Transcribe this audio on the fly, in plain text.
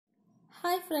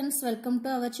Hi friends, welcome to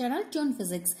our channel Tune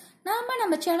Physics.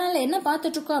 நம்ம சேனல்ல என்ன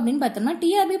பார்த்துட்டு இருக்கோம் அப்படினு பார்த்தோம்னா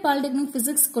TRB Polytechnic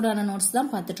Physics கூடான நோட்ஸ் தான்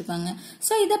பார்த்துட்டு இருக்காங்க.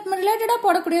 சோ இத ரிலேட்டடா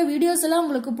போடக்கூடிய வீடியோஸ் எல்லாம்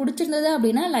உங்களுக்கு பிடிச்சிருந்தது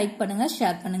அப்படினா லைக் பண்ணுங்க,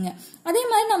 ஷேர் பண்ணுங்க. அதே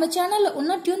மாதிரி நம்ம சேனல்ல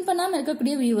இன்னும் டியூன் பண்ணாம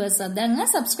இருக்கக்கூடிய வியூவர்ஸ் அதாங்க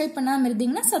சப்ஸ்கிரைப் பண்ணாம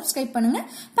இருந்தீங்கன்னா சப்ஸ்கிரைப் பண்ணுங்க.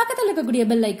 பக்கத்துல இருக்கக்கூடிய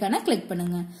பெல் ஐகானை கிளிக்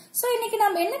பண்ணுங்க. சோ இன்னைக்கு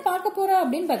நாம என்ன பார்க்க போறோம்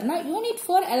அப்படினு பார்த்தா யூனிட்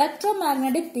 4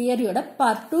 Electromagnetic தியரியோட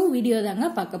பார்ட் 2 வீடியோ தாங்க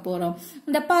பார்க்க போறோம்.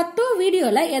 இந்த பார்ட் 2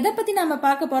 வீடியோல எதை பத்தி நாம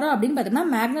பார்க்க போறோம் அப்படினு பார்த்தா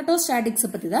Magnetostatics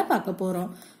பத்தி தான் பார்க்க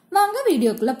போறோம். வாங்க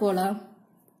வீடியோக்குள்ள போலாம்.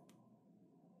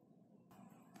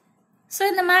 So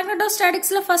இந்த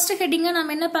Magnetostaticsல ஃபர்ஸ்ட் ஹெட்டிங்கா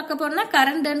நாம என்ன பார்க்க போறோம்னா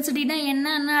கரண்ட் டென்சிட்டினா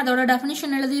என்னன்னு அதோட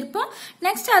டெஃபினிஷன் எழுதி இருப்போம்.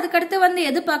 நெக்ஸ்ட் அதுக்கு அடுத்து வந்து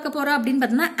எது பார்க்க போறோம் அப்படினு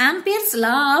பார்த்தா Ampere's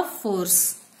law of force.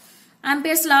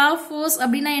 Ampere's law of force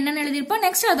அப்படினா என்னன்னு எழுதி இருப்போம்.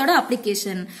 நெக்ஸ்ட் அதோட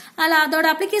அப்ளிகேஷன். அதோட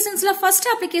அப்ளிகேஷன்ஸ்ல ஃபர்ஸ்ட்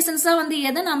அப்ளிகேஷன்ஸா வந்து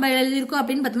எதை நம்ம எழுதி இருக்கோம்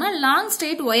அப்படினு பார்த்தோம்னா லாங்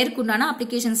ஸ்ட்ரெயிட் வயருக்கு உண்டான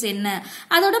அப்ளிகேஷன்ஸ் என்ன,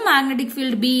 அதோட மேக்னெட்டிக்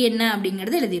ஃபீல்ட் B என்ன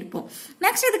அப்படிங்கறது எழுதி இருப்போம்.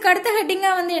 நெக்ஸ்ட் இதுக்கு அடுத்த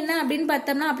ஹெட்டிங்கா வந்து என்ன அப்படினு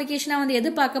பார்த்தோம்னா அப்ளிகேஷனா வந்து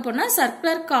எது பார்க்க போறோம்னா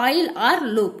சர்க்குலர் காயில் ஆர்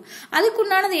லூப். அதுக்கு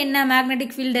உண்டானது என்ன,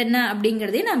 மேக்னெட்டிக் ஃபீல்ட் என்ன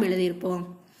அப்படிங்கறதை நாம எழுதி இருப்போம்.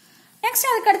 நெக்ஸ்ட்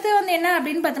அதுக்கு அடுத்து வந்து என்ன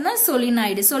அப்படின்னு பார்த்தோம்னா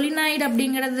சொலினாய்டு. சொலினாய்டு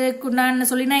அப்படிங்கிறதுக்கு உண்டான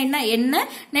சொலினாய்டுனா என்ன,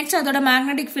 நெக்ஸ்ட் அதோட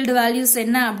மேக்னெட்டிக் ஃபீல்டு வேல்யூஸ்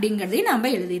என்ன அப்படிங்கறதையும்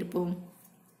நம்ம எழுதியிருப்போம்.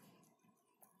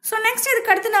 So next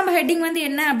இதுக்கு அடுத்து நம்ம ஹெட்டிங் வந்து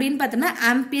என்ன அப்படின்னு பார்த்தோம்னா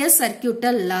Ampere's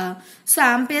circuital law. So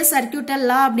Ampere's circuital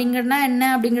law அப்படிங்கறதுனா என்ன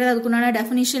அப்படிங்கறது அதுக்குண்டான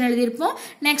டெஃபினிஷன் எழுதியிருப்போம்.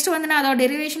 நெக்ஸ்ட் வந்து அதோட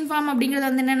டெரிவேஷன் ஃபார்ம் அப்படிங்கறது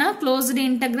வந்து என்னன்னா closed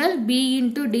integral B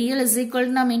into dl is equal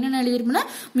to நம்ம என்ன எழுதியிருப்போம்னா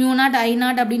mu naught I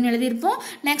naught அப்படின்னு எழுதியிருப்போம்.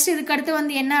 நெக்ஸ்ட் இதுக்கு அடுத்து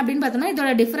வந்து என்ன அப்படின்னு பார்த்தோம்னா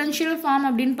இதோட டிஃபரன்ஷியல் ஃபார்ம்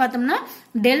அப்படின்னு பார்த்தோம்னா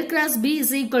del cross B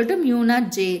is equal to mu naught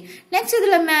J. Next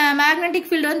இதுல மேக்னெட்டிக்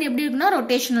ஃபீல்டு வந்து எப்படி இருக்குன்னா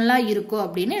ரொட்டேஷனலா இருக்கும்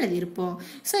அப்படின்னு எழுதியிருப்போம்.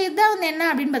 சோ இதான் வந்து என்ன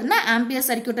அப்படின்னு பார்த்தோம்னா Ampere's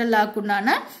circuital law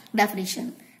குண்டான definition.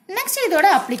 Next இதோட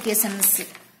அப்ளிகேஷன்ஸ்.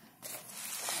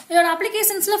 இதோட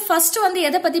அப்ளிகேஷன்ஸ்ல ஃபர்ஸ்ட் வந்து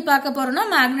எதை பத்தி பார்க்க போறோம்னா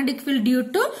magnetic field due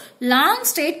to long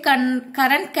straight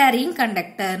current carrying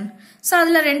conductor. So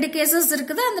அதுல ரெண்டு கேசஸ்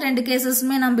இருக்குது, அந்த ரெண்டு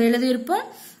கேசஸுமே நம்ம எழுதி இருப்போம்.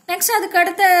 நெக்ஸ்ட் அதுக்கு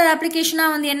அடுத்த அப்ளிகேஷனா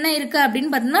வந்து என்ன இருக்கு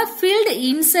அப்படின்னு பார்த்தோம்னா field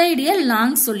inside a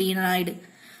long solenoid.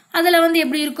 அதுல வந்து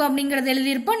எப்படி இருக்கும் அப்படிங்கறது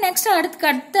எழுதியிருப்போம். நெக்ஸ்ட்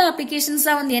அடுத்த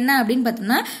அப்ளிகேஷன்ஸா வந்து என்ன அப்படின்னு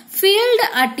பார்த்தோம்னா field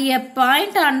at a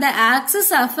point on the axis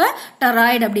of a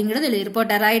toroid அப்படிங்கறது எழுதியிருப்போம்.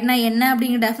 டொராய்டுனா என்ன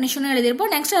அப்படிங்கிற டெஃபினிஷனும்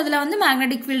எழுதியிருப்போம். நெக்ஸ்ட் அதுல வந்து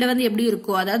மேக்னெட்டிக் ஃபீல்டு வந்து எப்படி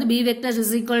இருக்கும், அதாவது B vector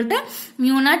is equal to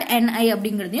mu naught Ni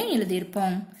அப்படிங்கறதையும்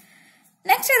எழுதியிருப்போம்.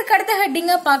 நெக்ஸ்ட் இதுக்கு அடுத்த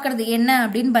ஹெட்டிங்கா பாக்குறது என்ன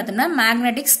அப்படின்னு பார்த்தோம்னா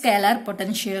magnetic scalar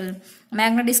potential.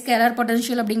 Magnetic scalar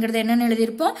potential அப்படிங்கறது என்னன்னு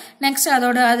எழுதியிருப்போம். நெக்ஸ்ட்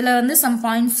அதுல வந்து சம்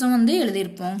பாயிண்ட்ஸும் வந்து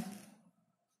எழுதியிருப்போம்.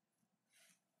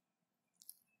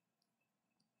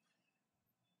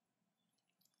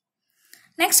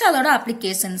 நெக்ஸ்ட் அதோட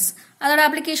அப்ளிகேஷன்ஸ். அதோட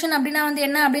அப்ளிகேஷன் அப்படின்னா வந்து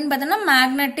என்ன அப்படின்னு பார்த்தோம்னா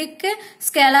magnetic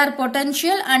scalar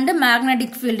potential and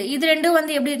magnetic field. இது ரெண்டும்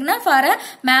வந்து எப்படி இருக்குன்னா ஃபார்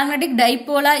மேக்னெட்டிக்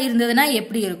டைபோலா இருந்ததுன்னா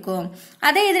எப்படி இருக்கும்,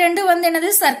 அதே இது ரெண்டும் வந்து என்னது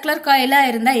சர்க்குலர் காயிலா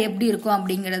இருந்தா எப்படி இருக்கும்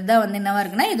அப்படிங்கிறது தான் வந்து என்னவா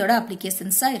இருக்குன்னா இதோட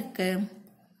அப்ளிகேஷன்ஸா இருக்கு.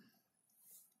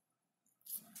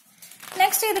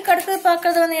 நெக்ஸ்ட் இதுக்கு அடுத்து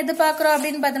பார்க்கறது வந்து எது பார்க்குறோம்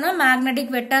அப்படின்னு பார்த்தோம்னா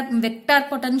மேக்னெட்டிக் வெக்டார்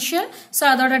பொட்டன்ஷியல். ஸோ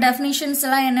அதோட டெஃபினிஷன்ஸ்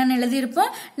எல்லாம் என்னன்னு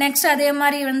எழுதியிருப்போம். நெக்ஸ்ட் அதே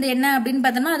மாதிரி வந்து என்ன அப்படின்னு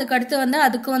பார்த்தோம்னா அதுக்கு அடுத்து வந்து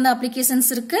அதுக்கு வந்து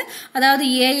அப்ளிகேஷன்ஸ் இருக்கு, அதாவது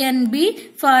A and B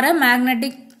for a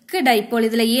magnetic dipole.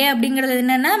 இதுல A அப்படிங்கிறது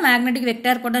என்னன்னா மேக்னெட்டிக்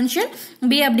வெக்டார் பொட்டன்ஷியல்,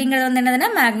 B அப்படிங்கிறது வந்து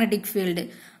என்னதுன்னா மேக்னெட்டிக் ஃபீல்டு.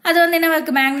 அது வந்து என்ன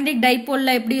மேக்னெட்டிக்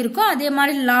டைபோல்ல எப்படி இருக்கும், அதே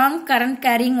மாதிரி லாங் கரண்ட்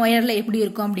கேரிங் ஒயர்ல எப்படி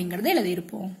இருக்கும் அப்படிங்கறது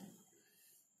எழுதியிருப்போம்.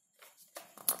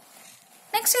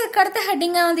 நெக்ஸ்ட் இதுக்கு அடுத்த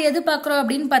ஹெட்டிங்கா வந்து எது பார்க்குறோம்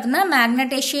அப்படின்னு பார்த்தோம்னா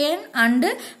மேக்னடைசேஷன் அண்ட்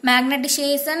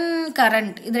மேக்னடைசேஷன்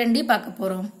கரண்ட், இது ரெண்டையும் பார்க்க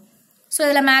போறோம். ஸோ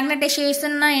இதில்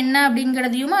மேக்னடைசேஷன்னா என்ன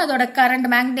அப்படிங்கிறதையும் அதோட கரண்ட்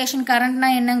மேக்னடைசேஷன் கரண்ட்னா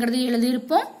என்னங்கிறதையும்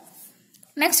எழுதியிருப்போம்.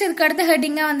 நெக்ஸ்ட் இதுக்கு அடுத்த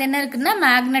ஹெட்டிங்கா வந்து என்ன இருக்குன்னா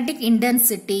மேக்னெட்டிக்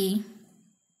இன்டென்சிட்டி.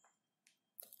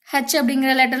 H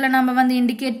அப்படிங்கிற லெட்டர்ல நம்ம வந்து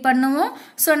இண்டிகேட் பண்ணுவோம்.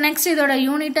 ஸோ நெக்ஸ்ட் இதோட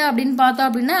யூனிட் அப்படின்னு பார்த்தோம்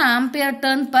அப்படின்னா ஆம்பியர்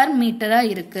டர்ன் பர் மீட்டரா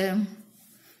இருக்கு.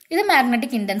 இது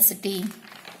மேக்னெட்டிக் இன்டென்சிட்டி.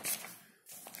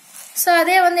 ஸோ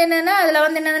அதே வந்து என்னன்னா அதுல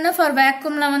வந்து என்னதுன்னா ஃபார்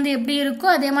வேக்யூம்ல வந்து எப்படி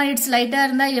இருக்கும், அதே மாதிரி இட்ஸ் லைட்டா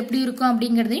இருந்தா எப்படி இருக்கும்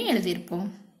அப்படிங்கறதையும் எழுதியிருப்போம்.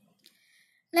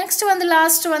 நெக்ஸ்ட் வந்து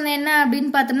லாஸ்ட் வந்து என்ன அப்படின்னு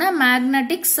பார்த்தோம்னா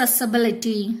மேக்னெட்டிக்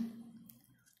susceptibility.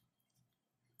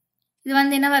 இது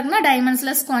வந்து என்ன இருக்குன்னா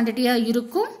டைமென்ஷன்லெஸ் குவான்டிட்டியா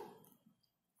இருக்கும்.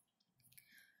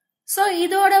 ஸோ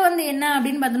இதோட வந்து என்ன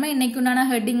அப்படின்னு பார்த்தோம்னா இன்னைக்கு உண்டான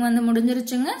ஹெட்டிங் வந்து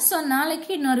முடிஞ்சிருச்சுங்க. ஸோ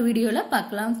நாளைக்கு இன்னொரு வீடியோல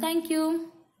பார்க்கலாம். தேங்க்யூ.